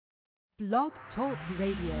Blog Talk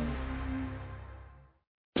Radio.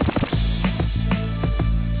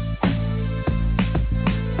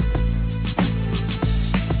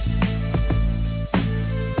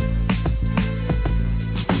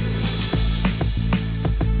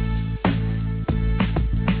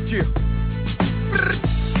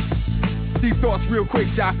 Deep thoughts real quick,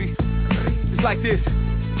 Shafi. It's like this.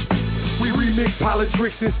 We remix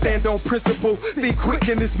politics and stand on principle. Think quick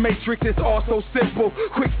in this matrix, it's all so simple.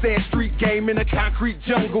 Quicksand street game in a concrete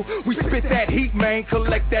jungle. We spit that heat, man,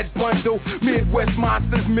 collect that bundle. Midwest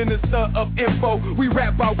monsters, minister of info. We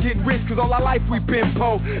rap about getting rich, cause all our life we been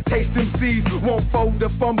po. Taste MCs, won't fold the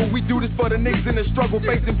fumble. We do this for the niggas in the struggle,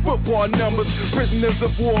 facing football numbers. Prisoners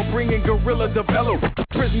of war, bringing guerrilla development.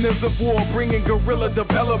 Prisoners of war, bringing guerrilla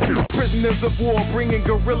development. Prisoners of war, bringing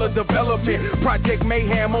guerrilla development. Project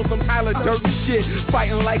Mayhem on some Tyler Durden shit,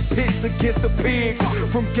 fighting like pigs against the pigs.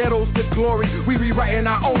 From ghettos to glory, we rewriting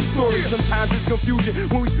our own stories. Sometimes it's confusion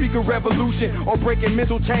when we speak of revolution or breaking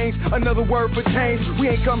mental chains. Another word for change. We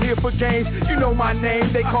ain't come here for games. You know my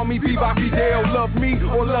name. They call me VivaFidel. Love me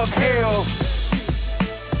or love hell.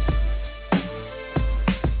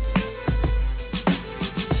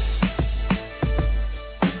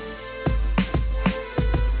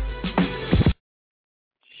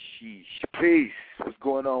 Peace. What's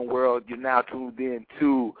going on, world? You're now tuned in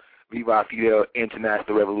to VivaFidel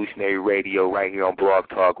International Revolutionary Radio right here on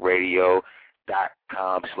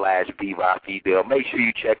blogtalkradio.com/VivaFidel. Make sure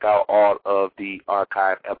you check out all of the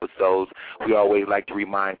archive episodes. We always like to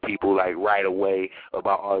remind people, like, right away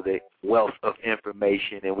about all the wealth of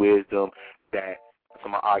information and wisdom that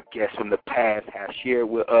some of our guests from the past have shared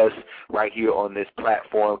with us right here on this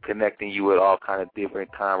platform, connecting you with all kind of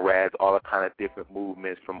different comrades, all kind of different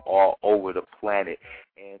movements from all over the planet.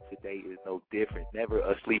 And today is no different. Never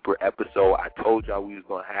a sleeper episode. I told y'all we was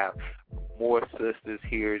going to have more sisters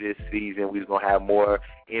here this season. We was going to have more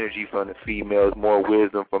energy from the females, more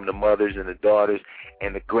wisdom from the mothers and the daughters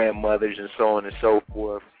and the grandmothers and so on and so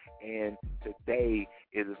forth. And today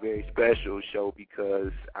is a very special show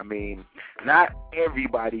because, I mean, not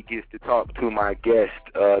everybody gets to talk to my guest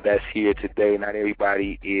that's here today. Not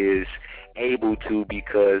everybody is able to,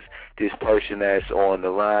 because this person that's on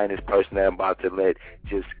the line, this person that I'm about to let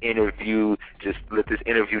this interview just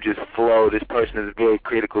flow. This person is a very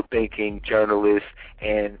critical thinking journalist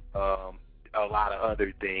and a lot of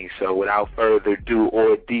other things. So without further ado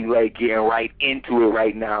or delay, getting right into it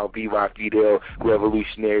right now, VivaFidel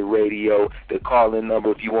Revolutionary Radio. The call-in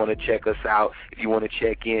number if you want to check us out, if you want to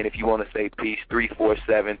check in, if you want to say peace,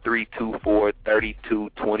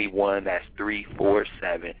 347-324-3221. That's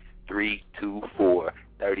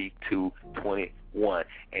 347-324-3221.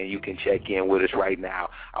 And you can check in with us right now.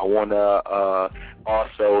 I want to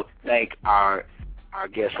also thank our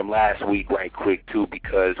guest from last week right quick, too,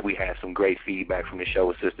 because we had some great feedback from the show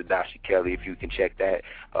with Sister Dashi Kelly. If you can check that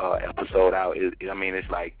episode out, it's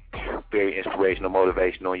like very inspirational,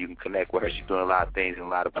 motivational. You can connect with her. She's doing a lot of things in a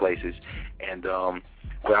lot of places. And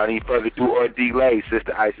without any further ado or delay,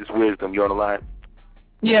 Sister Isis Wisdom, you on the line?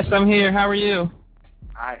 Yes, I'm here. How are you?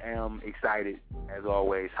 I am excited, as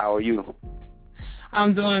always. How are you?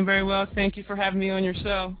 I'm doing very well. Thank you for having me on your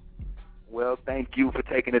show. Well, thank you for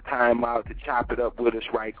taking the time out to chop it up with us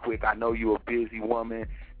right quick. I know you're a busy woman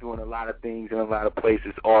doing a lot of things in a lot of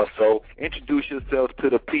places also. Introduce yourself to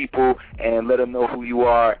the people and let them know who you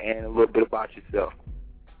are and a little bit about yourself.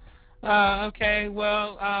 Okay,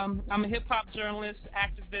 well, I'm a hip-hop journalist,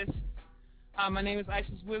 activist. My name is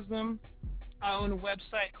Isis Wisdom. I own a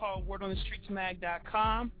website called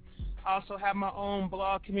wordonthestreetsmag.com. I also have my own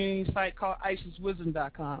blog community site called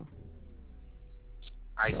isiswisdom.com.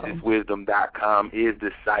 IsisWisdom.com is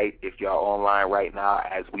the site. If y'all online right now,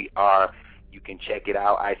 as we are, you can check it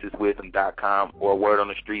out, IsisWisdom.com or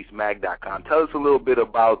WordOnTheStreetsMag.com. Tell us a little bit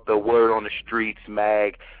about the Word on the Streets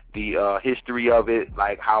mag, the history of it,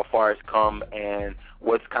 like how far it's come, and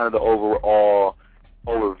what's kind of the overall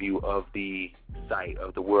overview of the site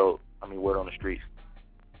of the Word on the Streets.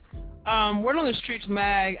 Word on the Streets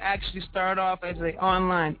mag actually started off as an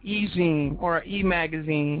online e-zine or an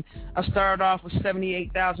e-magazine. I started off with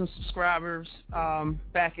 78,000 subscribers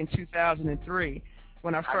back in 2003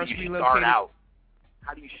 when I first relocated. How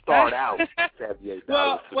do you start out? 78,000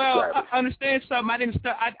 well, subscribers? I understand something. I didn't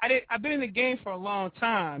start. I've been in the game for a long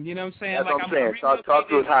time. You know what I'm saying? That's what I'm saying. Talk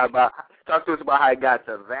to us about how it got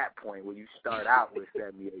to that point where you start out with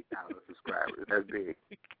 78,000 subscribers. That's big.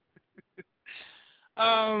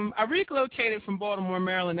 I relocated from Baltimore,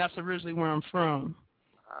 Maryland. That's originally where I'm from.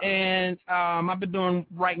 And I've been doing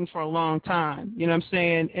writing for a long time, you know what I'm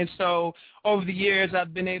saying? And so over the years,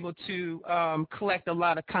 I've been able to collect a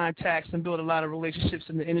lot of contacts and build a lot of relationships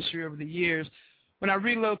in the industry over the years. When I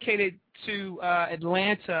relocated to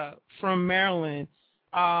Atlanta from Maryland,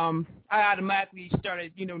 I automatically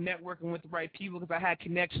started, networking with the right people because I had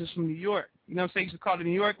connections from New York. You know what I'm saying? I used to call the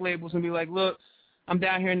New York labels and be like, look, I'm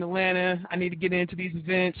down here in Atlanta. I need to get into these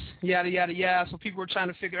events, yada, yada, yada. So people were trying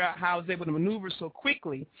to figure out how I was able to maneuver so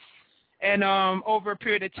quickly. And over a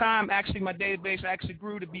period of time, actually, my database actually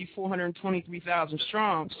grew to be 423,000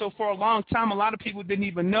 strong. So for a long time, a lot of people didn't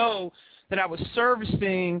even know that I was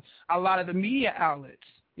servicing a lot of the media outlets,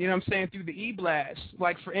 you know what I'm saying, through the e-blast.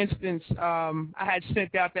 Like, for instance, I had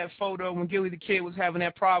sent out that photo when Gilly the Kid was having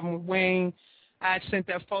that problem with Wayne. I had sent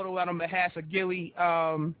that photo out on behalf of Gilly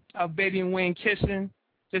of Baby and Wayne kissing,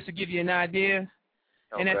 just to give you an idea.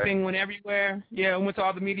 Okay. And that thing went everywhere. Yeah, it went to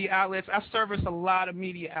all the media outlets. I service a lot of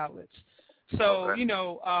media outlets. So, okay.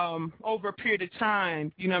 Over a period of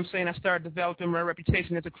time, you know what I'm saying, I started developing my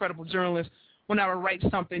reputation as a credible journalist. When I would write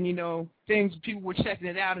something, things, people were checking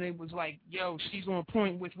it out, and it was like, yo, she's on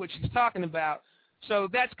point with what she's talking about. So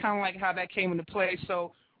that's kind of like how that came into play.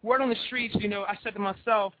 So word on the streets, I said to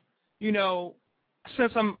myself,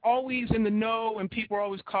 since I'm always in the know and people are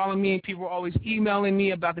always calling me and people are always emailing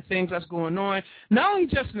me about the things that's going on, not only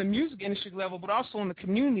just in the music industry level, but also on the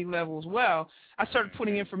community level as well, I started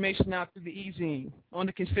putting information out through the e-zine on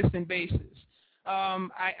a consistent basis.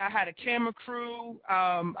 I had a camera crew.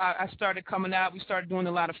 I started coming out. We started doing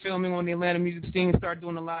a lot of filming on the Atlanta music scene, started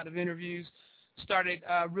doing a lot of interviews, started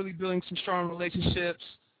really building some strong relationships,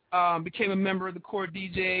 became a member of the Core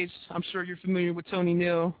DJs. I'm sure you're familiar with Tony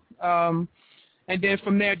Neal. And then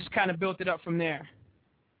from there, just kind of built it up from there.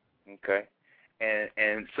 Okay.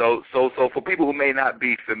 And so for people who may not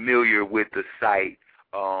be familiar with the site,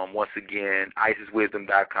 once again,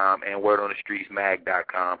 IsisWisdom.com and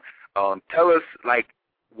WordOnTheStreetsMag.com, tell us,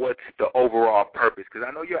 what's the overall purpose? Because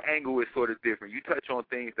I know your angle is sort of different. You touch on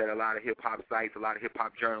things that a lot of hip-hop sites, a lot of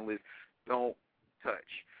hip-hop journalists don't touch.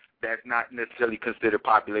 That's not necessarily considered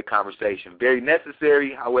popular conversation. Very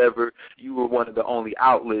necessary, however, you were one of the only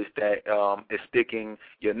outlets that is sticking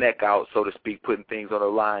your neck out, so to speak, putting things on the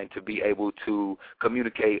line to be able to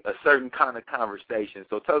communicate a certain kind of conversation.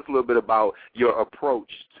 So tell us a little bit about your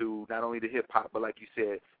approach to not only the hip-hop, but like you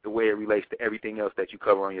said, the way it relates to everything else that you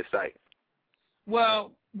cover on your site.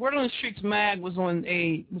 Well, Word on the Streets Mag was on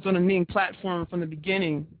a Ning platform from the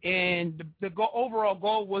beginning, and the overall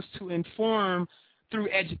goal was to inform through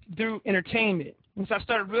entertainment. And so I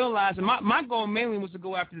started realizing my goal mainly was to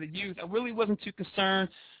go after the youth. I really wasn't too concerned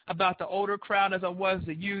about the older crowd as I was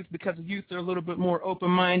the youth, because the youth are a little bit more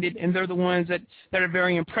open-minded, and they're the ones that are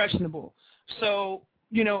very impressionable. So,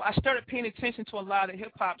 I started paying attention to a lot of the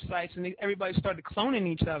hip-hop sites, and everybody started cloning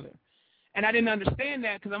each other. And I didn't understand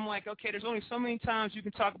that, because I'm like, okay, there's only so many times you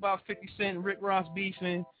can talk about 50 Cent and Rick Ross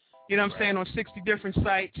beefing, you know what I'm saying, on 60 different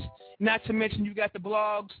sites. Not to mention you got the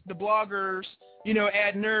bloggers,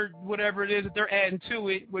 adding their whatever it is that they're adding to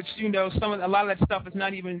it, which, a lot of that stuff is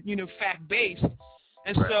not even, fact-based.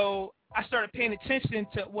 And so I started paying attention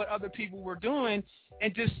to what other people were doing,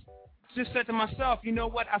 and just said to myself, you know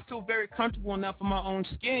what, I feel very comfortable enough in my own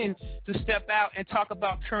skin to step out and talk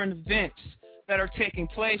about current events that are taking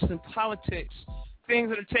place in politics, things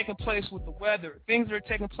that are taking place with the weather, things that are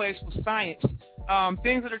taking place with science,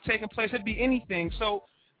 things that are taking place. It'd be anything. So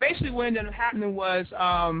basically what ended up happening was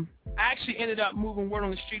I actually ended up moving Word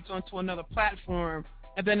on the Streets onto another platform,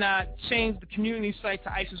 and then I changed the community site to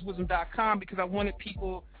IsisWisdom.com because I wanted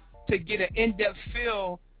people to get an in-depth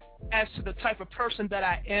feel as to the type of person that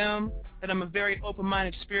I am, that I'm a very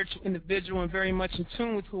open-minded spiritual individual and very much in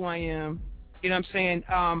tune with who I am. You know what I'm saying,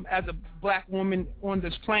 as a black woman on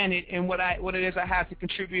this planet, and what it is I have to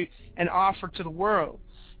contribute and offer to the world.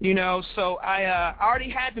 So I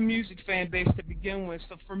already had the music fan base to begin with.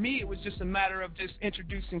 So for me, it was just a matter of just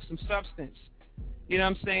introducing some substance. You know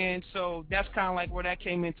what I'm saying? So that's kind of like where that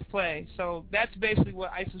came into play. So that's basically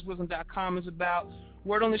what IsisWisdom.com is about.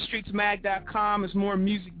 WordOnTheStreetsMag.com is more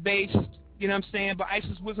music-based. You know what I'm saying? But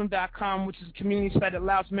IsisWisdom.com, which is a community site that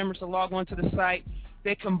allows members to log on to the site.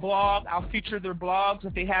 They can blog. I'll feature their blogs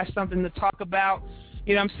if they have something to talk about.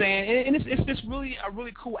 You know what I'm saying? And it's just really a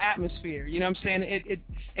really cool atmosphere. You know what I'm saying?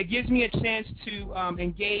 It gives me a chance to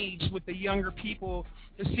engage with the younger people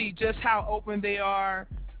to see just how open they are.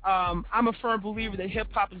 I'm a firm believer that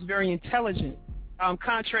hip-hop is very intelligent.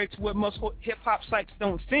 Contrary to what most hip-hop sites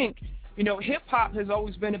don't think, hip-hop has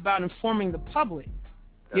always been about informing the public.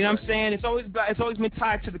 You know what I'm saying? It's always been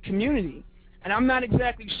tied to the community. And I'm not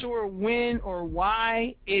exactly sure when or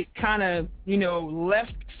why it kind of,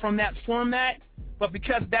 left from that format. But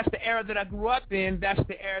because that's the era that I grew up in, that's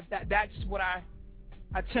the era that's what I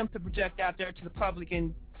attempt to project out there to the public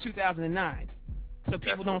in 2009. So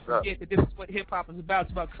people don't forget that this is what hip-hop is about.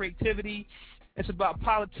 It's about creativity. It's about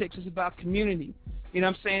politics. It's about community. You know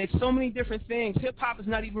what I'm saying? It's so many different things. Hip-hop is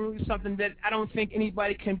not even really something that I don't think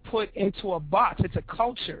anybody can put into a box. It's a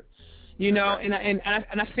culture, you know. And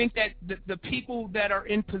I think that the people that are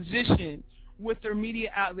in position with their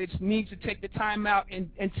media outlets need to take the time out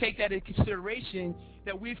and take that into consideration,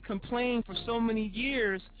 that we've complained for so many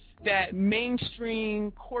years that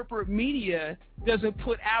mainstream corporate media doesn't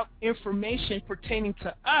put out information pertaining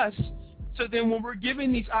to us. So then when we're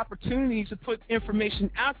given these opportunities to put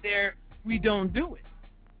information out there, we don't do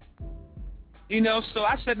it. You know, so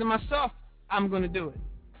I said to myself, I'm going to do it.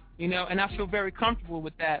 You know, and I feel very comfortable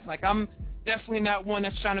with that. Like, I'm definitely not one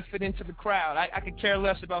that's trying to fit into the crowd. I could care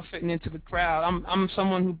less about fitting into the crowd. I'm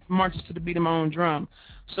someone who marches to the beat of my own drum.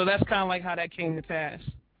 So that's kind of like how that came to pass.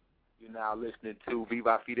 You're now listening to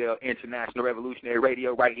VivaFidel International Revolutionary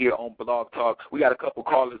Radio right here on Blog Talk. We got a couple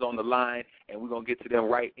callers on the line, and we're going to get to them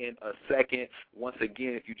right in a second. Once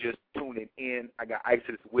again, if you're just tuning in, I got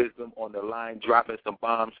Isis Wisdom on the line dropping some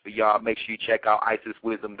bombs for y'all. Make sure you check out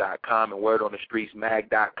IsisWisdom.com and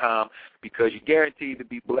WordOnTheStreetsMag.com, because you're guaranteed to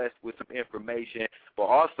be blessed with some information, but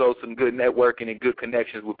also some good networking and good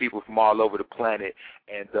connections with people from all over the planet.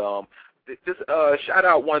 And just shout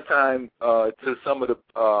out one time to some of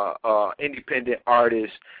the independent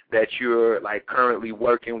artists that you're like currently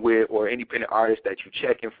working with, or independent artists that you're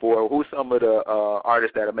checking for. Who's some of the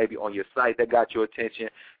artists that are maybe on your site that got your attention?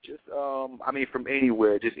 Just I mean, from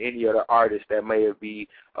anywhere, just any other artists that may be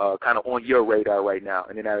kind of on your radar right now,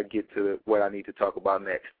 and then I'll get to what I need to talk about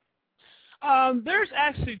next. There's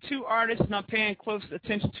actually two artists I'm paying close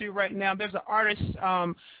attention to right now. There's an artist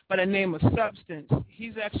by the name of Substance.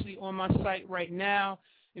 He's actually on my site right now.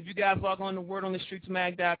 If you guys log on to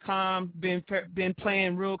WordOnTheStreetsMag.com, been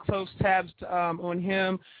playing real close tabs on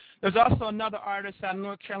him. There's also another artist out of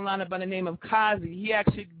North Carolina by the name of Kazi. He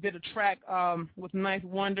actually did a track with Ninth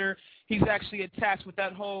Wonder. He's actually attached with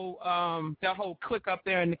that whole clique up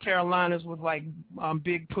there in the Carolinas with like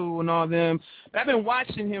Big Pooh and all them. But I've been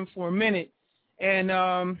watching him for a minute,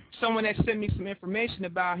 and someone had sent me some information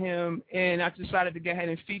about him, and I decided to go ahead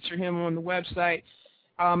and feature him on the website.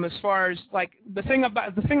 As far as like the thing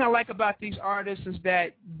I like about these artists is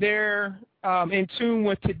that they're in tune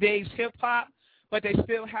with today's hip hop, but they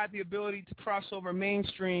still have the ability to cross over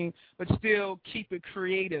mainstream, but still keep it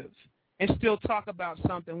creative and still talk about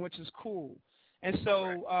something, which is cool. And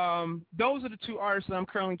so those are the two artists that I'm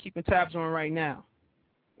currently keeping tabs on right now.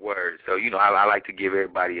 Word. So, you know, I like to give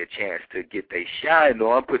everybody a chance to get their shine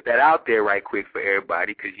on, put that out there right quick for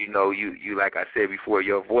everybody, because, you know, you like I said before,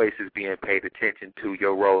 your voice is being paid attention to.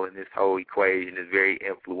 Your role in this whole equation is very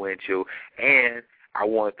influential, and I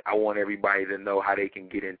want everybody to know how they can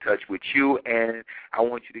get in touch with you, and I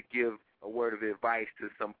want you to give a word of advice to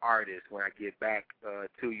some artists when I get back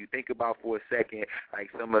to you. Think about for a second, like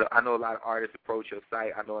I know a lot of artists approach your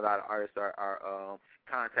site. I know a lot of artists are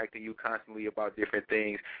contacting you constantly about different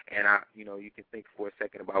things, and you can think for a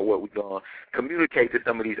second about what we're going to communicate to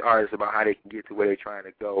some of these artists about how they can get to where they're trying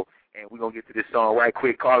to go. And we're going to get to this song right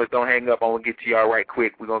quick. Callers, don't hang up. I'm going to get to y'all right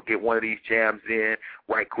quick. We're going to get one of these jams in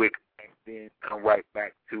right quick, and then come right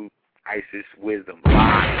back to Isis Wisdom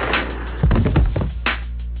Live.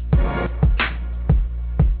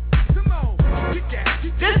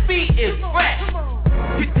 This beat is fresh.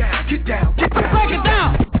 Get down, get down, get down. Break it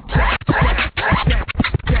down.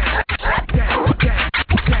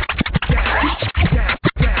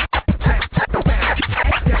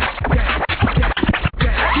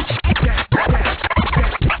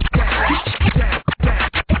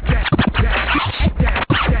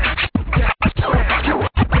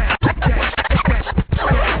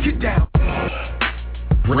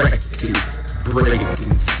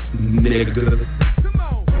 Nigga. Come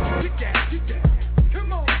on, get down, get down.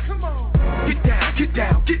 Come on, come on. Get down, get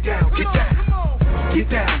down, get down, get down. Get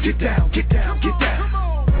down, get down, get down, get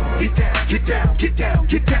down. Get down, get down, get down,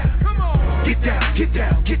 get down. Come on. Get down, get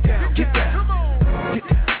down, get down, get down. Get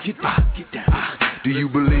down, get down, get down. Do you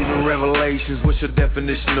believe in revelations? What's your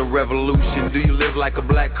definition of revolution? Do you live like a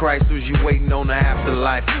black Christ, or is you waiting on the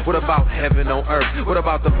afterlife? What about heaven on earth? What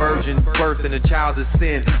about the virgin birth and the child of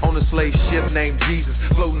sin on a slave ship named Jesus,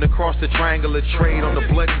 floating across the triangular trade on the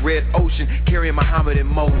bloody red ocean, carrying Muhammad and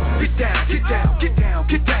Moses? Get down, get down, get down,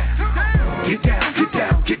 get down. Get down, get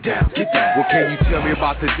down, get down, get down. What can you tell me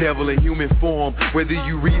about the devil in human form? Whether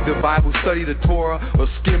you read the Bible, study the Torah, or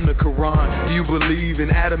skim the Quran, do you believe in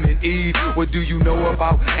Adam and Eve? What do you know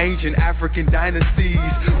about ancient African dynasties?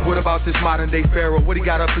 What about this modern day pharaoh? What he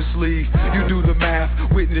got up his sleeve? You do the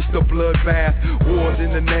math, witness the bloodbath. Wars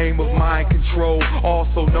in the name of mind control,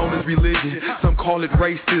 also known as religion. Some call it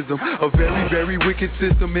racism, a very, very wicked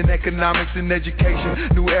system in economics and education.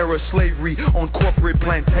 New era slavery on corporate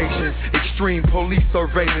plantations. Extreme police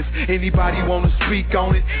surveillance. Anybody wanna speak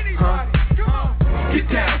on it? Huh? Get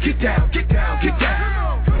down, get down, get down, get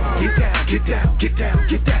down. Get down, get down, get down,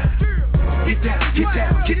 get down. Get down, get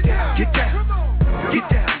down, get down, get down. Get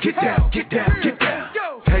down, get down, get down, get down.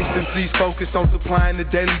 Taste MCs focused on supplying the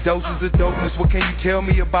daily doses of dopeness. What can you tell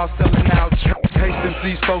me about selling out? Taste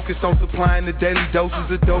MCs focused on supplying the daily doses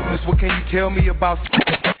of dopeness. What can you tell me about?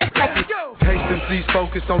 Taste MCs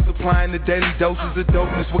focused on supplying the daily doses of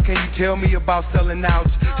dopeness. What can you tell me about selling out?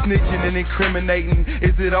 Snitching and incriminating.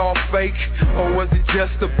 Is it all fake? Or was it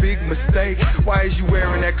just a big mistake? Why is you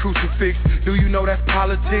wearing that crucifix? Do you know that's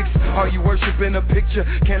politics? Are you worshiping a picture?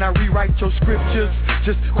 Can I rewrite your scriptures?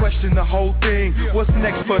 Just question the whole thing. What's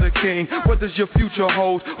next for the king? What does your future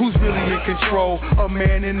hold? Who's really in control? A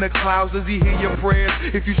man in the clouds, does he hear your prayers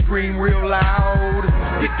if you scream real loud?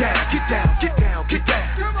 Get down, get down, get down, get down.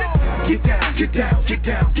 Get down, get down, get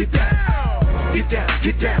down, get down. Get down,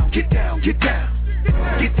 get down, get down, get down.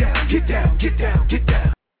 Get down, get down, get down, get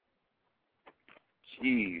down.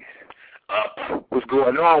 Jeez. What's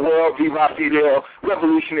going on, world? VivaFidel,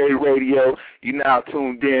 Revolutionary Radio. You're now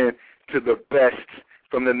tuned in to the best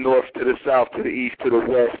from the north to the south to the east to the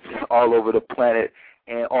west, all over the planet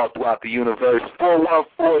and all throughout the universe.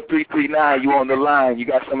 414-339, you on the line. You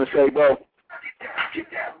got something to say, bro? Get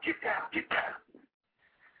down, get down, get down.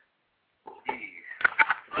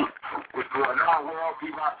 What's going on, world?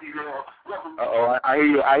 Uh-oh,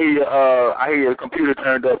 I hear your computer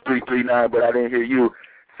turned up 339, but I didn't hear you.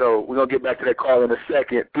 So we're gonna get back to that call in a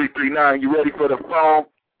second. 339, you ready for the phone?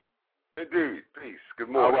 Indeed. Peace. Good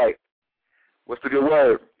morning. All right. What's the good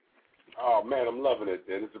word? Oh man, I'm loving it,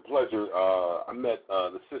 and it's a pleasure. I met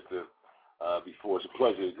the sister before. It's a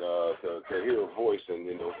pleasure to hear her voice and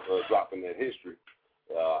dropping that history.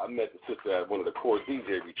 I met the sister at one of the core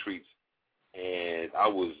DJ retreats. And I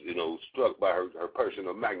was, struck by her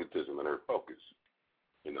personal magnetism and her focus,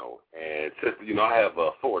 And sister, I have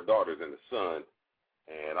 4 daughters and a son,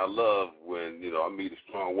 and I love when, I meet a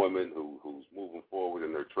strong woman who's moving forward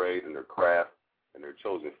in their trade and their craft and their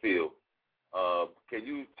chosen field. Can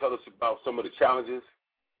you tell us about some of the challenges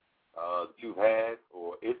that you've had,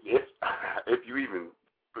 or if you even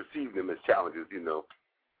perceive them as challenges,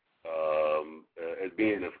 as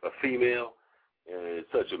being a female in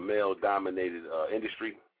such a male-dominated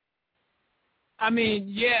industry? I mean,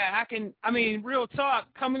 yeah, real talk,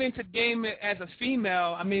 coming into the game as a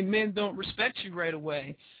female, men don't respect you right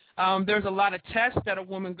away. There's a lot of tests that a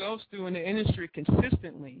woman goes through in the industry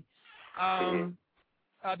consistently.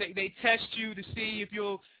 They test you to see if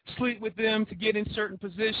you'll sleep with them to get in certain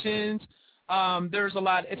positions. There's a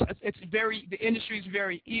lot. The industry is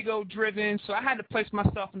very ego-driven, so I had to place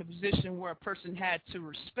myself in a position where a person had to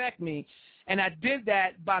respect me. And I did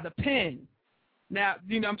that by the pen. Now,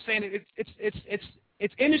 I'm saying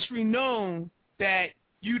it's industry known that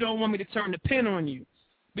you don't want me to turn the pen on you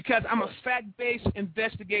because I'm a fact-based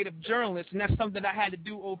investigative journalist, and that's something that I had to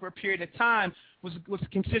do over a period of time was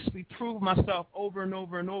consistently prove myself over and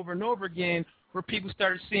over and over and over again where people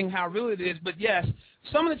started seeing how real it is. But, yes,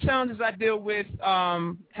 some of the challenges I deal with,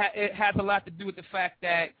 it has a lot to do with the fact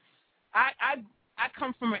that I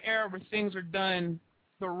come from an era where things are done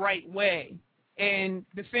the right way. And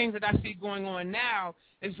the things that I see going on now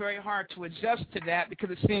is very hard to adjust to that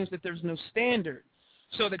because it seems that there's no standard.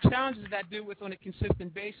 So the challenges that I deal with on a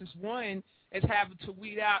consistent basis, one is having to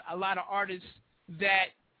weed out a lot of artists that,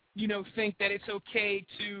 think that it's okay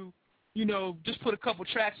to, just put a couple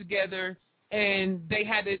tracks together and they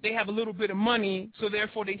have a little bit of money, so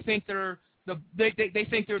therefore they think they're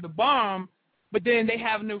the bomb, but then they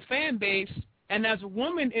have no fan base. And as a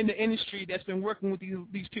woman in the industry that's been working with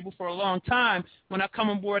these people for a long time, when I come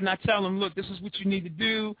on board and I tell them, look, this is what you need to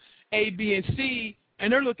do, A, B, and C,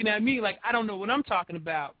 and they're looking at me like I don't know what I'm talking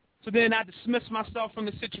about. So then I dismiss myself from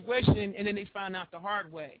the situation, and then they find out the hard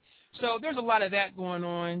way. So there's a lot of that going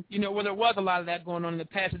on. Well, there was a lot of that going on in the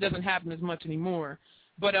past. It doesn't happen as much anymore.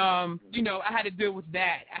 But, I had to deal with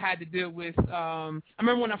that. I had to deal with I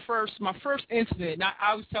remember when my first incident, and I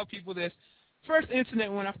always tell people this, first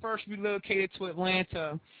incident when I first relocated to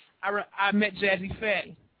Atlanta, I met Jazzy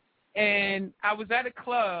Faye. And I was at a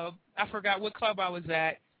club. I forgot what club I was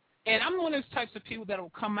at. And I'm one of those types of people that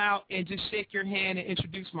will come out and just shake your hand and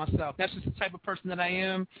introduce myself. That's just the type of person that I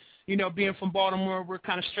am. You know, being from Baltimore, we're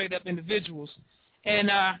kind of straight-up individuals. And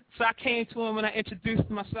so I came to him and I introduced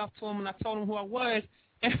myself to him and I told him who I was.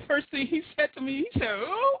 And first thing he said to me, he said,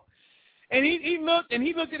 "Who?" And he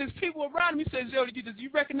looked at his people around him. He says, "Yo, do you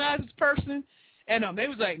recognize this person?" And they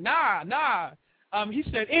was like, nah. He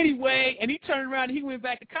said, "Anyway," and he turned around and he went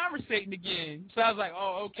back to conversating again. So I was like,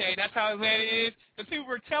 "Oh, okay, that's how Atlanta is." Because people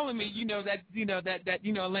were telling me, that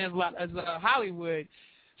Atlanta's a lot as Hollywood.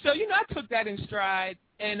 So I took that in stride,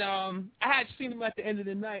 and I had seen him at the end of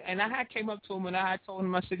the night, and I had came up to him and I had told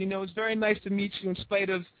him, I said, "It's very nice to meet you in spite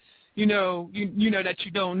of, you know that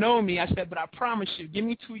you don't know me." I said, "But I promise you, give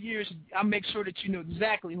me 2 years, I'll make sure that you know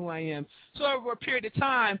exactly who I am." So over a period of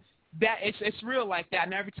time, that it's real like that.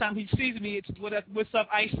 And every time he sees me, it's what's up,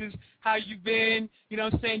 ISIS? How you been? You know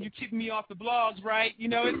what I'm saying? You keeping me off the blogs, right?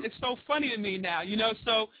 It's so funny to me now.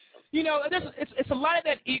 So it's a lot of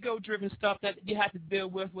that ego-driven stuff that you have to deal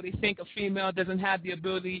with, where they think a female doesn't have the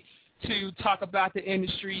ability to talk about the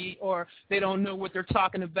industry, or they don't know what they're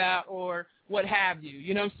talking about, or what have you.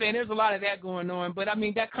 You know what I'm saying? There's a lot of that going on. But, I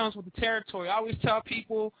mean, that comes with the territory. I always tell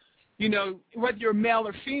people, whether you're male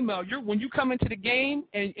or female, when you come into the game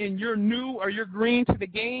and you're new or you're green to the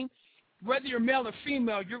game, whether you're male or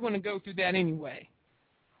female, you're going to go through that anyway.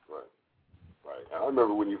 Right. I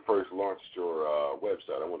remember when you first launched your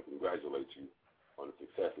website. I want to congratulate you on the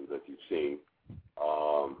successes that you've seen.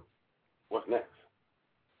 What's next?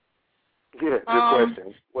 Yeah, good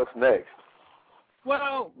question. What's next?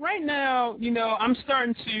 Well, right now, I'm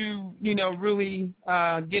starting to, really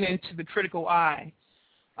get into the critical eye.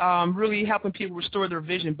 Really helping people restore their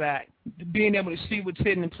vision back, being able to see what's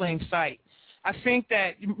hidden in plain sight. I think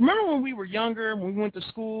that, remember when we were younger, when we went to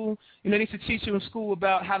school, they used to teach you in school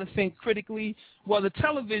about how to think critically? Well, the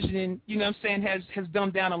television, has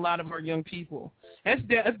dumbed down a lot of our young people.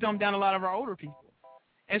 It's dumbed down a lot of our older people.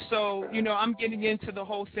 And so, I'm getting into the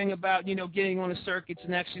whole thing about, getting on the circuits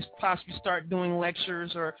and actually possibly start doing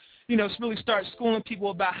lectures or, really start schooling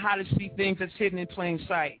people about how to see things that's hidden in plain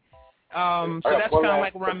sight. So that's kind of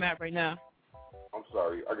like where I'm at right now. I'm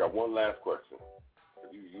sorry, I got one last question.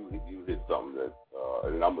 You hit something that,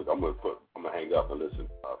 and I'm gonna hang up and listen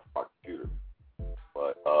to my computer.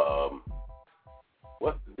 But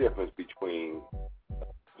what's the difference between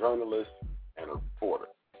a journalist and a reporter?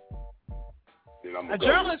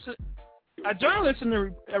 A journalist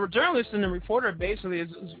and a reporter basically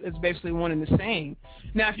is basically one and the same.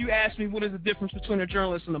 Now, if you ask me what is the difference between a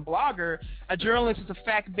journalist and a blogger, a journalist is a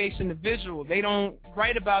fact-based individual. They don't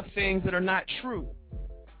write about things that are not true.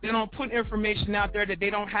 They don't put information out there that they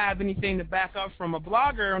don't have anything to back up from. A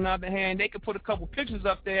blogger, on the other hand, they can put a couple pictures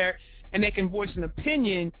up there and they can voice an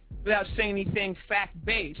opinion without saying anything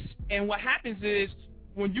fact-based. And what happens is,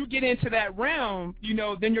 when you get into that realm,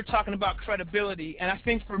 then you're talking about credibility. And I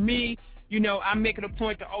think for me, I'm making a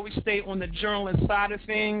point to always stay on the journalist side of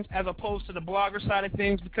things as opposed to the blogger side of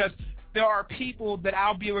things, because there are people that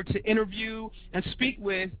I'll be able to interview and speak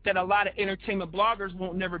with that a lot of entertainment bloggers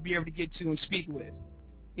won't never be able to get to and speak with.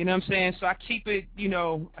 You know what I'm saying? So I keep it,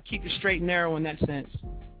 I keep it straight and narrow in that sense.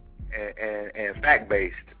 And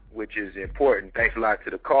fact-based, which is important. Thanks a lot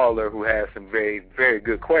to the caller who has some very, very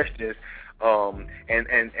good questions.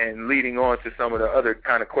 And leading on to some of the other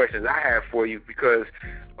kind of questions I have for you, because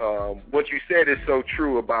what you said is so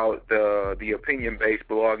true about the opinion-based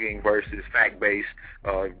blogging versus fact-based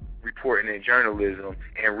reporting and journalism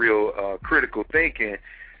and real critical thinking.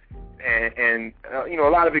 And a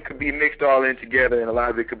lot of it could be mixed all in together, and a lot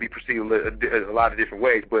of it could be perceived a lot of different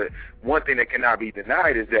ways. But one thing that cannot be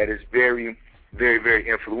denied is that it's very, very, very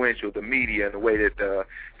influential, the media and the way that the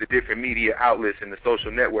different media outlets and the social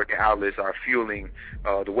networking outlets are fueling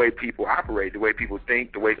the way people operate, the way people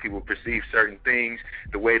think, the way people perceive certain things,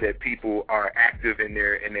 the way that people are active in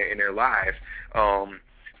their lives.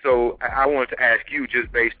 So I wanted to ask you,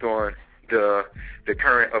 just based on the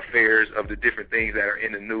current affairs of the different things that are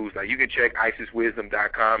in the news. Like, you can check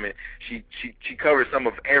IsisWisdom.com, and she covers some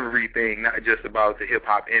of everything, not just about the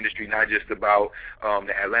hip-hop industry, not just about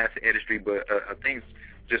the Atlanta industry, but things,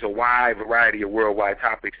 just a wide variety of worldwide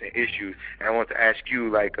topics and issues. And I want to ask you,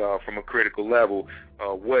 like, from a critical level,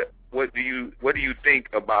 what do you think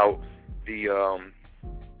about the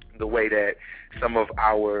way that some of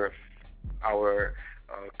our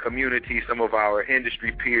community, some of our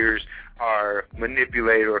industry peers are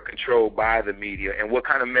manipulated or controlled by the media, and what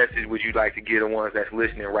kind of message would you like to give the ones that's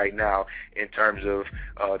listening right now in terms of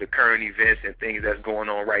the current events and things that's going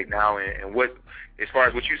on right now, and what, as far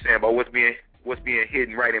as what you're saying about what's being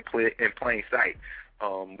hidden right in plain sight?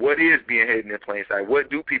 what is being hidden in plain sight? What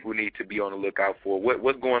do people need to be on the lookout for?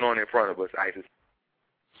 What's going on in front of us, Isis?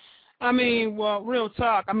 I mean, well, real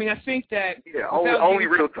talk. I mean, I think that... Yeah, only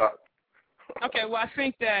real talk. Okay, well, I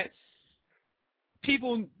think that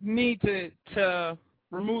people need to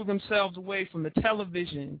remove themselves away from the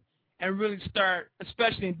television and really start,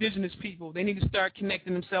 especially indigenous people, they need to start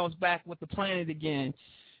connecting themselves back with the planet again,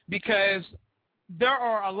 because there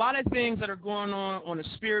are a lot of things that are going on a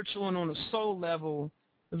spiritual and on a soul level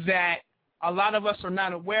that a lot of us are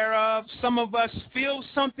not aware of. Some of us feel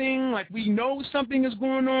something, like we know something is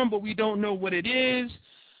going on, but we don't know what it is.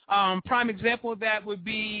 Prime example of that would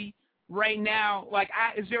be right now, like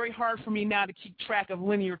it's very hard for me now to keep track of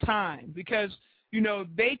linear time because, you know,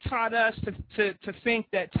 they taught us to think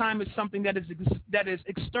that time is something that is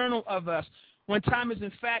external of us, when time is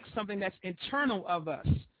in fact something that's internal of us.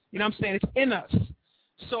 You know what I'm saying? It's in us.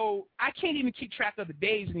 So I can't even keep track of the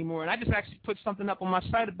days anymore. And I just actually put something up on my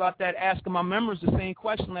site about that, asking my members the same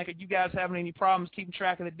question, like, are you guys having any problems keeping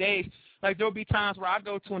track of the days? Like, there'll be times where I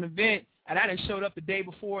go to an event and I didn't showed up the day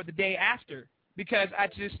before or the day after because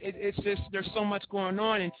it's just there's so much going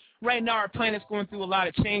on. And right now our planet's going through a lot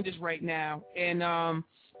of changes right now. And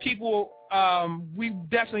people, we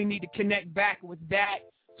definitely need to connect back with that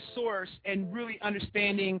source and really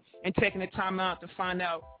understanding and taking the time out to find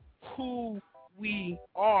out who we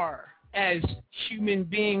are as human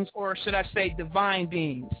beings, or should I say divine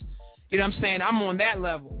beings. You know what I'm saying? I'm on that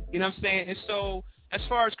level. You know what I'm saying? And so as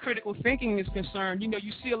far as critical thinking is concerned, you know,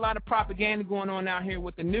 you see a lot of propaganda going on out here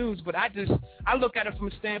with the news, but I look at it from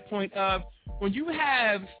a standpoint of when you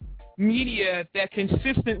have media that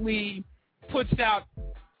consistently puts out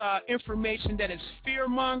information that is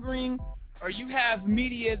fear-mongering, or you have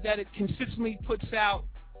media that it consistently puts out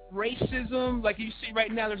racism, like you see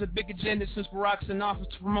right now there's a big agenda since Barack's in office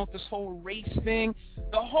to promote this whole race thing.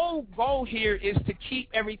 The whole goal here is to keep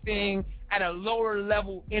everything at a lower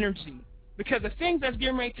level energy, because the things that's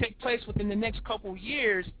getting ready to take place within the next couple of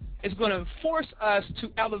years is going to force us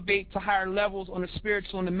to elevate to higher levels on the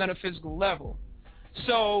spiritual and the metaphysical level.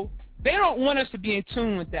 So they don't want us to be in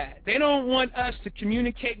tune with that. They don't want us to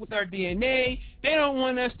communicate with our DNA. They don't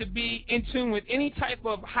want us to be in tune with any type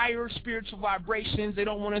of higher spiritual vibrations. They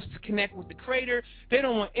don't want us to connect with the Creator. They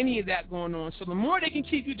don't want any of that going on. So the more they can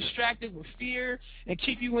keep you distracted with fear and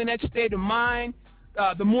keep you in that state of mind,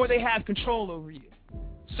 the more they have control over you.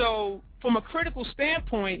 So from a critical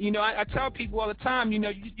standpoint, you know, I tell people all the time, you know,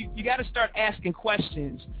 you got to start asking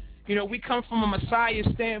questions. You know, we come from a Messiah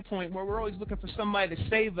standpoint where we're always looking for somebody to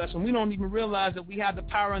save us, and we don't even realize that we have the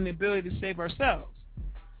power and the ability to save ourselves.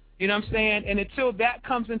 You know what I'm saying? And until that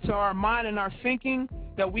comes into our mind and our thinking,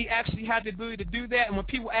 that we actually have the ability to do that. And when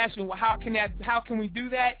people ask me, well, how can we do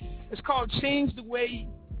that? It's called change the way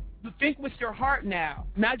you think with your heart now,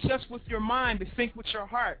 not just with your mind, but think with your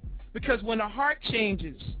heart. Because when the heart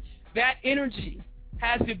changes, that energy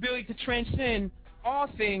has the ability to transcend all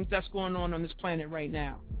things that's going on this planet right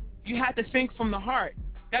now. You have to think from the heart.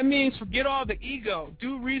 That means forget all the ego.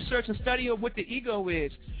 Do research and study of what the ego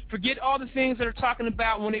is. Forget all the things that are talking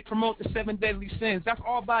about when they promote the 7 deadly sins. That's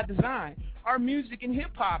all by design. Our music and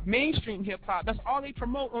hip-hop, mainstream hip-hop, that's all they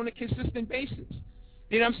promote on a consistent basis.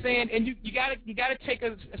 You know what I'm saying? And you gotta take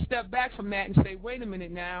a step back from that and say, wait a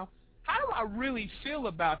minute now, how do I really feel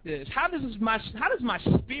about this? How does my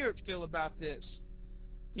spirit feel about this?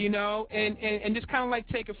 You know, and just kind of like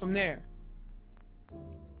take it from there.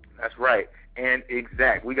 That's right. And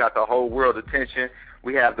exact. We got the whole world attention.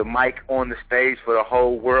 We have the mic on the stage for the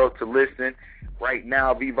whole world to listen. Right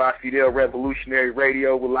now, VivaFidel Revolutionary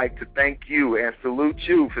Radio would like to thank you and salute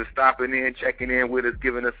you for stopping in, checking in with us,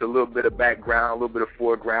 giving us a little bit of background, a little bit of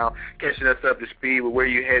foreground, catching us up to speed with where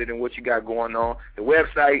you're headed and what you got going on. The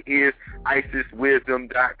website is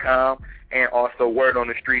isiswisdom.com. And also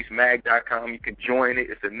wordonthestreetsmag.com. You can join it.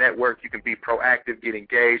 It's a network. You can be proactive, get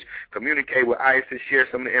engaged, communicate with ISIS, share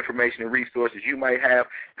some of the information and resources you might have,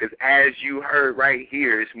 because as you heard right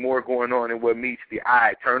here, it's more going on than what meets the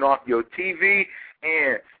eye. Turn off your TV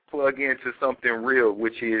and plug into something real,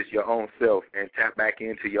 which is your own self, and tap back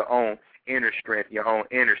into your own inner strength, your own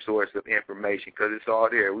inner source of information, because it's all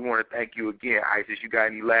there. We want to thank you again, ISIS. You got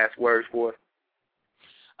any last words for us?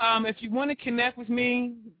 If you want to connect with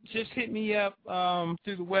me, just hit me up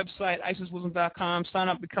through the website, isiswisdom.com. Sign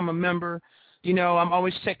up, become a member. You know, I'm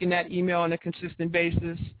always checking that email on a consistent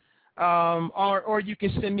basis. Or you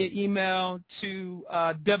can send me an email to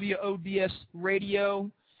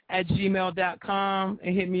wodsradio@gmail.com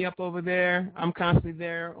and hit me up over there. I'm constantly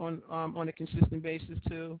there on a consistent basis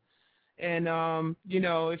too. And you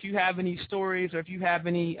know, if you have any stories or if you have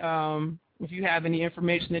any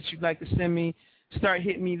information that you'd like to send me, start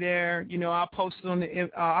hitting me there. You know, I'll post it on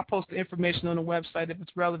I'll post the information on the website if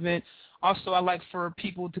it's relevant. Also, I like for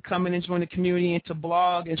people to come in and join the community and to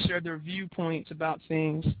blog and share their viewpoints about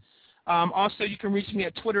things. Also, you can reach me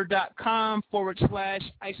at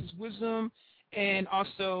twitter.com/IsisWisdom and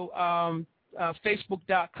also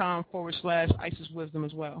facebook.com/IsisWisdom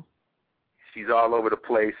as well. She's all over the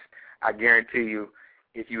place. I guarantee you,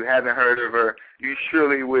 if you haven't heard of her, you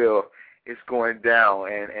surely will. It's going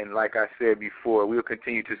down, and like I said before, we'll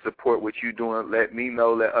continue to support what you're doing. Let me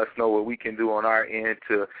know, let us know what we can do on our end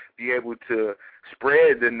to be able to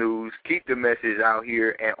spread the news, keep the message out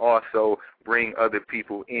here, and also bring other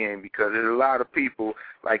people in, because there's a lot of people,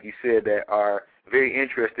 like you said, that are very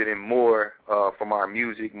interested in more from our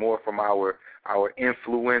music, more from our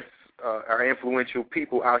influence, our influential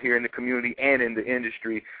people out here in the community and in the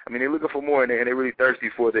industry. I mean, they're looking for more, and they're really thirsty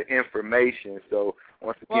for the information. So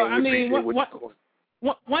once again,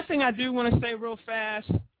 one thing I do want to say real fast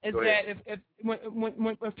is that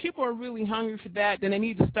when people are really hungry for that, then they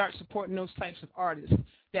need to start supporting those types of artists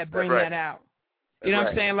that bring that out. You know what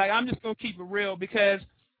I'm saying? Like, I'm just going to keep it real, because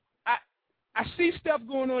I see stuff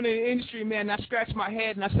going on in the industry, man, and I scratch my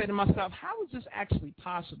head and I say to myself, how is this actually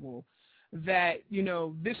possible that, you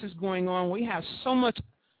know, this is going on? We have so much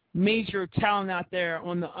major talent out there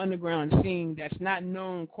on the underground scene that's not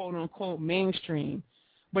known, quote-unquote, mainstream.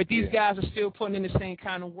 But these guys are still putting in the same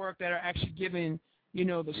kind of work that are actually giving, you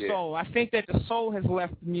know, the soul. I think that the soul has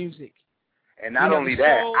left the music. And not only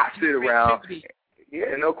that, I sit around.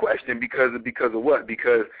 Yeah, no question. Because of what?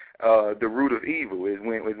 Because the root of evil is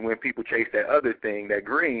when people chase that other thing, that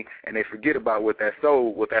green, and they forget about what that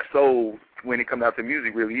soul, when it comes out to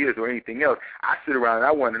music really is, or anything else. I sit around and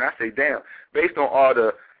I wonder, and I say, damn, based on all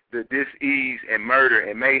the dis-ease and murder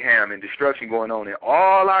and mayhem and destruction going on in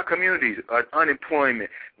all our communities, unemployment,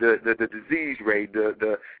 the disease rate,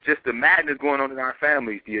 just the madness going on in our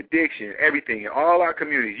families, the addiction, everything in all our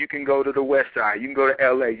communities. You can go to the West Side, you can go to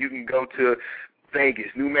L.A., you can go to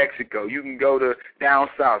Vegas, New Mexico, you can go to down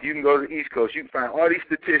south, you can go to the East Coast, you can find all these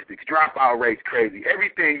statistics, dropout rates crazy,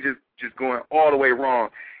 everything just going all the way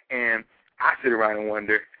wrong. And I sit around and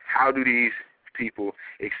wonder, how do these people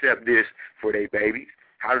accept this for their babies?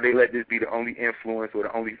 How do they let this be the only influence or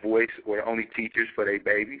the only voice or the only teachers for their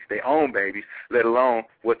babies, their own babies, let alone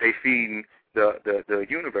what they feeding the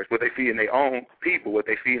universe, what they feed in their own people, what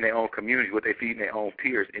they feed in their own communities, what they feed in their own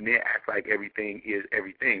peers, and then act like everything is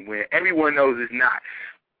everything when everyone knows it's not.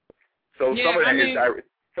 So some of that is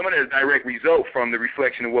direct result from the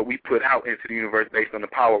reflection of what we put out into the universe based on the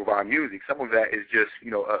power of our music. Some of that is just,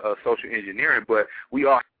 you know, a social engineering, but we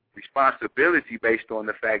are responsibility based on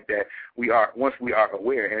the fact that once we are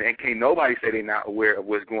aware, and can't nobody say they're not aware of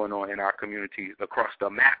what's going on in our communities across the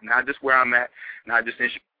map, not just where I'm at, not just in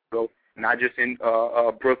Chicago, not just in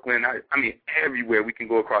Brooklyn. I mean, everywhere we can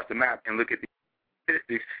go across the map and look at the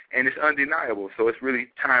statistics, and it's undeniable. So it's really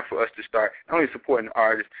time for us to start not only supporting the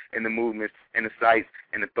artists and the movements and the sites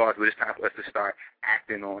and the thoughts, but it's time for us to start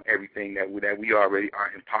acting on everything that we already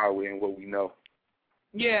are empowered with and what we know.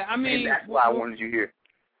 Yeah, I mean, and that's why I wanted you here.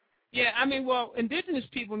 Yeah, I mean, well, indigenous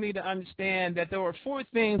people need to understand that there were 4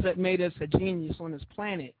 things that made us a genius on this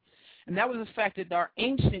planet, and that was the fact that our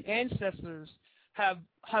ancient ancestors have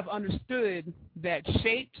understood that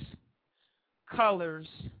shapes, colors,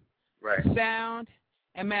 sound,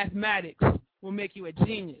 and mathematics will make you a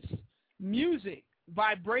genius. Music,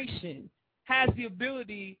 vibration, has the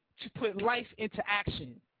ability to put life into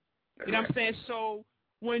action. You know what I'm saying? So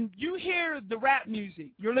when you hear the rap music,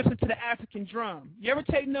 you're listening to the African drum. You ever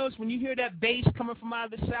take notice when you hear that bass coming from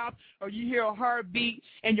out of the South, or you hear a hard beat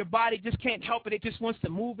and your body just can't help it? It just wants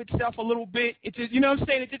to move itself a little bit. It just, you know what I'm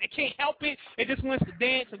saying? It can't help it. It just wants to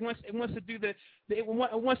dance. It wants to do it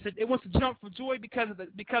wants to jump for joy because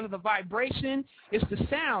of the vibration. It's the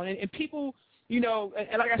sound, and people, you know,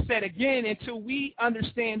 and like I said again, until we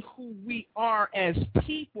understand who we are as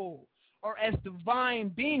people, or as divine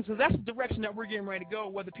beings, because that's the direction that we're getting ready to go,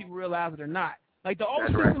 whether people realize it or not. Like the old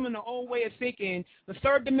system and the old way of thinking, the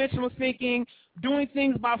third dimensional thinking, doing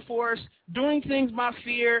things by force, doing things by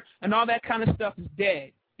fear, and all that kind of stuff is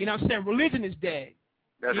dead. You know what I'm saying? Religion is dead.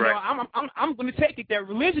 That's you right. know, I'm going to take it there.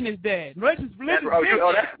 Religion is dead. Religion is dead.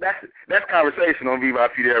 That's conversation on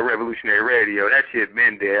VivaFidel Revolutionary Radio. That shit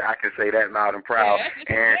been dead. I can say that loud and proud. Yeah, it's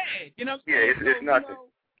dead. You know what I'm saying? It's nothing. You know,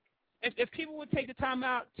 if people would take the time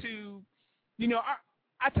out to, you know,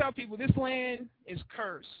 I tell people this land is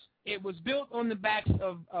cursed. It was built on the backs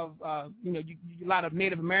of you know, a lot of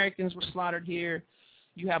Native Americans were slaughtered here.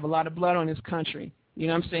 You have a lot of blood on this country. You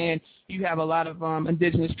know what I'm saying? You have a lot of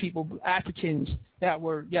indigenous people, Africans, that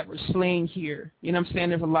were slain here. You know what I'm saying?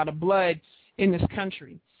 There's a lot of blood in this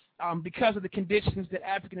country. because of the conditions that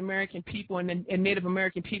African American people and Native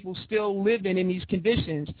American people still live in these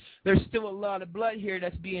conditions, there's still a lot of blood here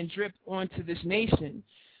that's being dripped onto this nation.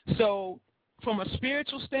 So from a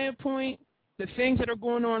spiritual standpoint, the things that are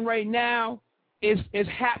going on right now is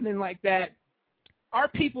happening like that. Our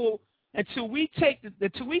people, until we take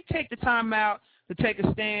the time out to take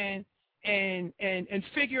a stand and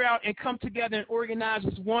figure out and come together and organize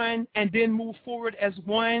as one and then move forward as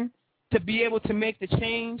one to be able to make the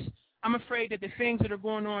change, I'm afraid that the things that are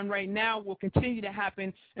going on right now will continue to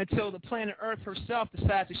happen until the planet Earth herself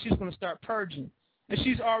decides that she's going to start purging. And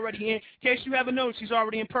she's already in case you haven't noticed, she's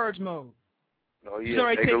already in purge mode. Oh, yeah. She's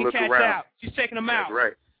already taking cats out. She's taking them out. That's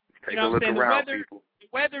right. Take a look around, people. The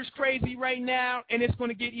weather's crazy right now, and it's going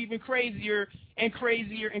to get even crazier and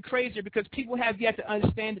crazier and crazier because people have yet to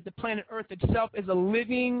understand that the planet Earth itself is a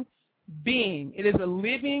living being. It is a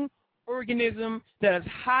living organism that is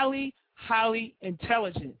highly, highly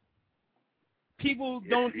intelligent. People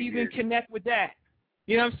don't even connect with that.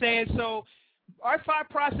 You know what I'm saying? So our thought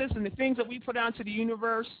process and the things that we put out into the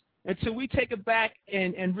universe, until we take it back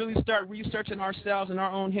and really start researching ourselves and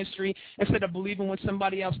our own history instead of believing what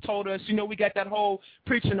somebody else told us. You know, we got that whole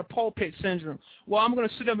preacher in the pulpit syndrome. Well, I'm going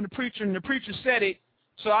to sit up in the preacher, and the preacher said it,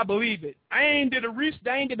 so I believe it. I ain't did a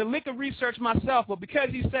lick of research myself, but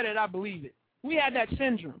because he said it, I believe it. We had that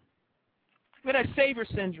syndrome. We had that savior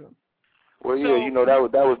syndrome. Well, yeah, you know, that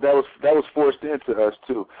was forced into us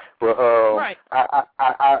too. But right.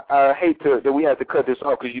 I hate that we have to cut this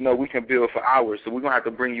off because, you know, we can build for hours. So we're gonna have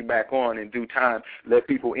to bring you back on in due time, let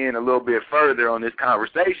people in a little bit further on this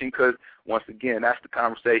conversation because, once again, that's the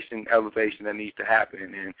conversation elevation that needs to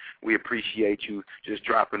happen. And we appreciate you just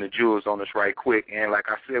dropping the jewels on us right quick. And like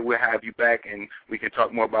I said, we'll have you back and we can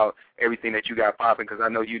talk more about everything that you got popping because I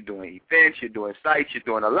know you're doing events, you're doing sites, you're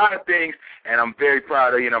doing a lot of things. And I'm very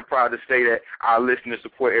proud of you, and I'm proud to say that our listeners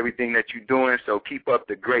support everything that you're doing. So keep up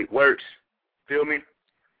the great works. Feel me?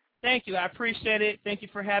 Thank you. I appreciate it. Thank you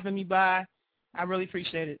for having me by. I really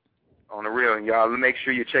appreciate it. On the real, and y'all make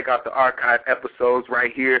sure you check out the archive episodes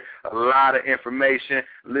right here. A lot of information.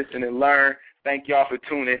 Listen and learn. Thank y'all for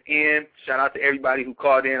tuning in. Shout out to everybody who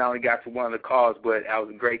called in. I only got to one of the calls, but that was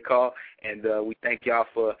a great call. And we thank y'all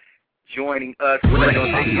for joining us. We're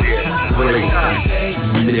going to take you there.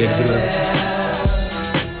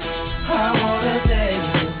 I wanna take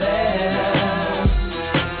you there.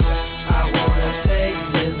 I wanna take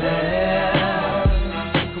you there.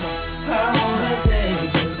 I wanna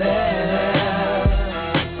take you there.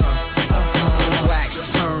 Black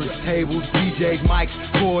turntables, DJs, mics,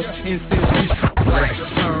 chords, instant. Black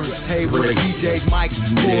turntables, DJs, mics,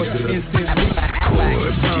 chords, instant. Black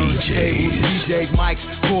turntables, DJs, mics,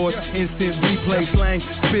 chords, instant replay, slang,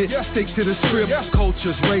 spit, stick to the script.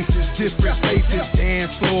 Cultures, races, different faces,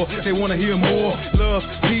 dance floor. They wanna hear more. Love,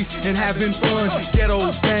 peace, and having fun.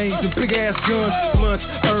 Ghetto gangs and big ass guns, blunts,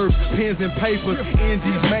 herbs, pens and papers,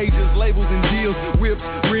 indies, majors, labels and deals, whips,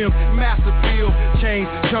 rims, mass appeal, chains,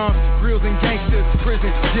 charms, grills and gangsters,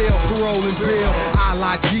 prison, jail, parole and bail.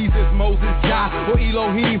 Allah, Jesus, Moses, Jah, or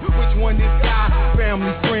Elohim. Which one this guy?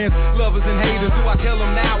 Family, friends, lovers and haters. Do I tell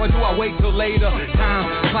them now or do I wait till later?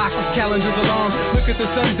 Time, clocks, calendars, alarms. Look at the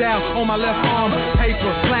sundial on my left arm.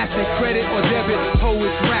 Paper, plastic, credit or debit.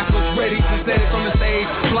 Poets, rappers, ready to set it from the stage.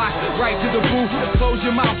 Block right to the booth. Close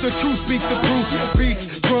your mouth, the truth speaks the proof.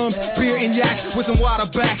 Beats, drums, beer and yak with some water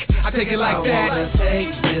back. I take it like that. I wanna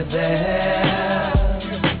take you there.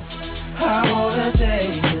 I wanna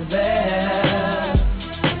take you there.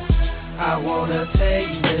 I wanna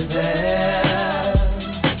take you there.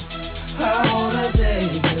 I wanna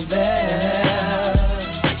take you there.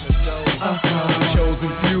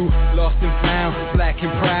 Chosen few, lost and found, black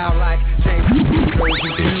and proud like James.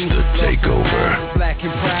 Chosen few, takeover. Black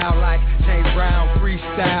and proud like James Brown.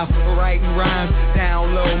 Freestyle, writing rhymes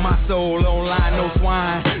down low. My soul online, no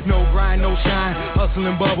swine, no grind, no shine. Hustle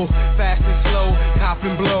and bubble, fast and slow, cop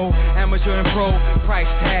and blow. Amateur and pro, price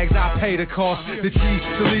tags, I pay the cost. The chief,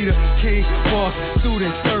 the leader, king, boss,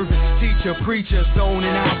 student, servant, teacher, preacher,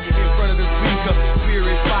 zoning out in front of the speaker.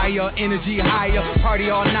 Spirit, fire, energy higher, party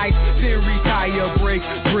all night, then retire, break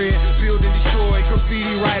bread, build and destroy.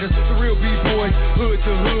 Graffiti writers, the real B-boys, hood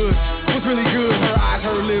to hood. What's really good? Her eyes,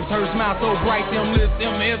 her lips, her smile so bright, them lips,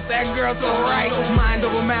 them hips, that girl so right. Mind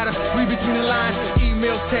over matter, read between the lines,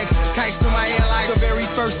 emails, text, kites to my air like the very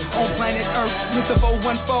first on planet Earth. Mr.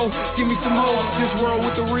 414, give me some hope. This world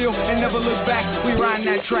with the real and never look back. We riding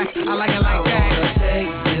that track, I like it like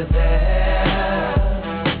that.